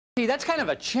That's kind of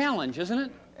a challenge, isn't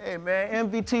it? Hey, man,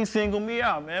 MVT singled me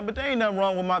out, man, but there ain't nothing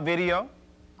wrong with my video.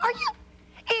 Are you?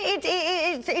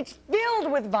 It's filled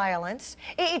with violence.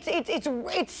 It's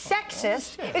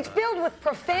sexist. It's filled with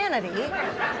profanity.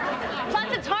 Plus,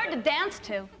 it's hard to dance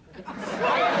to.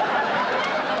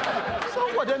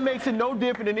 So what? That makes it no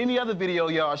different than any other video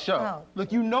y'all show. Oh.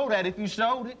 Look, you know that if you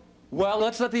showed it. Well,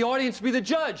 let's let the audience be the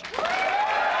judge. Check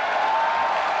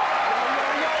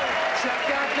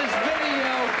out this video.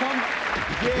 Come.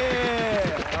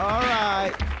 Yeah, all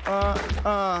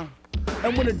right.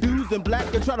 And when the dudes in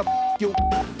black, they try to you,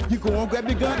 you go and grab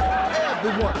your gun,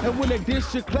 everyone. And when they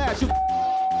dish your class, you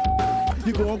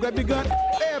go and grab your gun,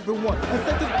 everyone. And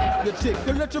say to your chick,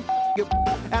 you let your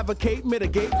advocate,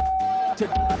 mitigate.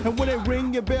 And when they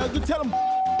ring your bell, you tell them,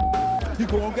 you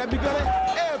go and grab your gun,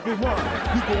 everyone.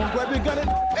 You go and grab your gun,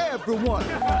 everyone.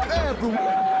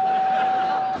 Everyone.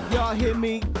 Y'all hear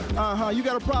me? You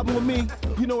got a problem with me?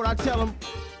 You know what I tell them?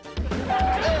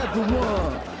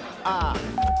 Everyone.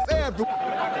 Everyone.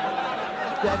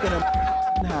 Back in the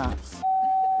house.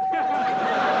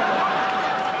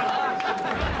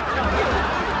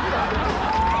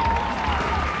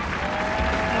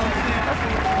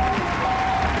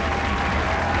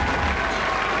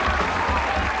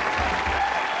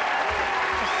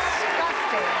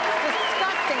 Disgusting.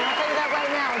 I'll tell you that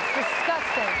right now. It's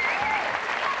disgusting.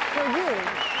 For you.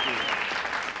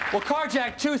 Well,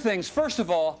 Carjak, two things. First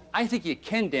of all, I think you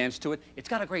can dance to it. It's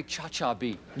got a great cha-cha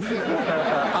beat.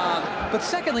 But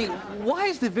secondly, why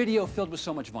is the video filled with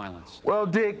so much violence? Well,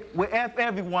 Dick, with F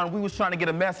everyone, we was trying to get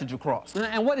a message across.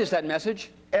 And what is that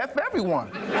message? F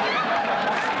everyone.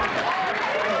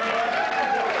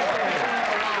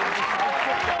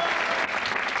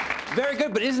 Very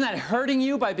good, but isn't that hurting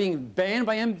you by being banned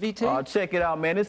by MVT? Check it out, man.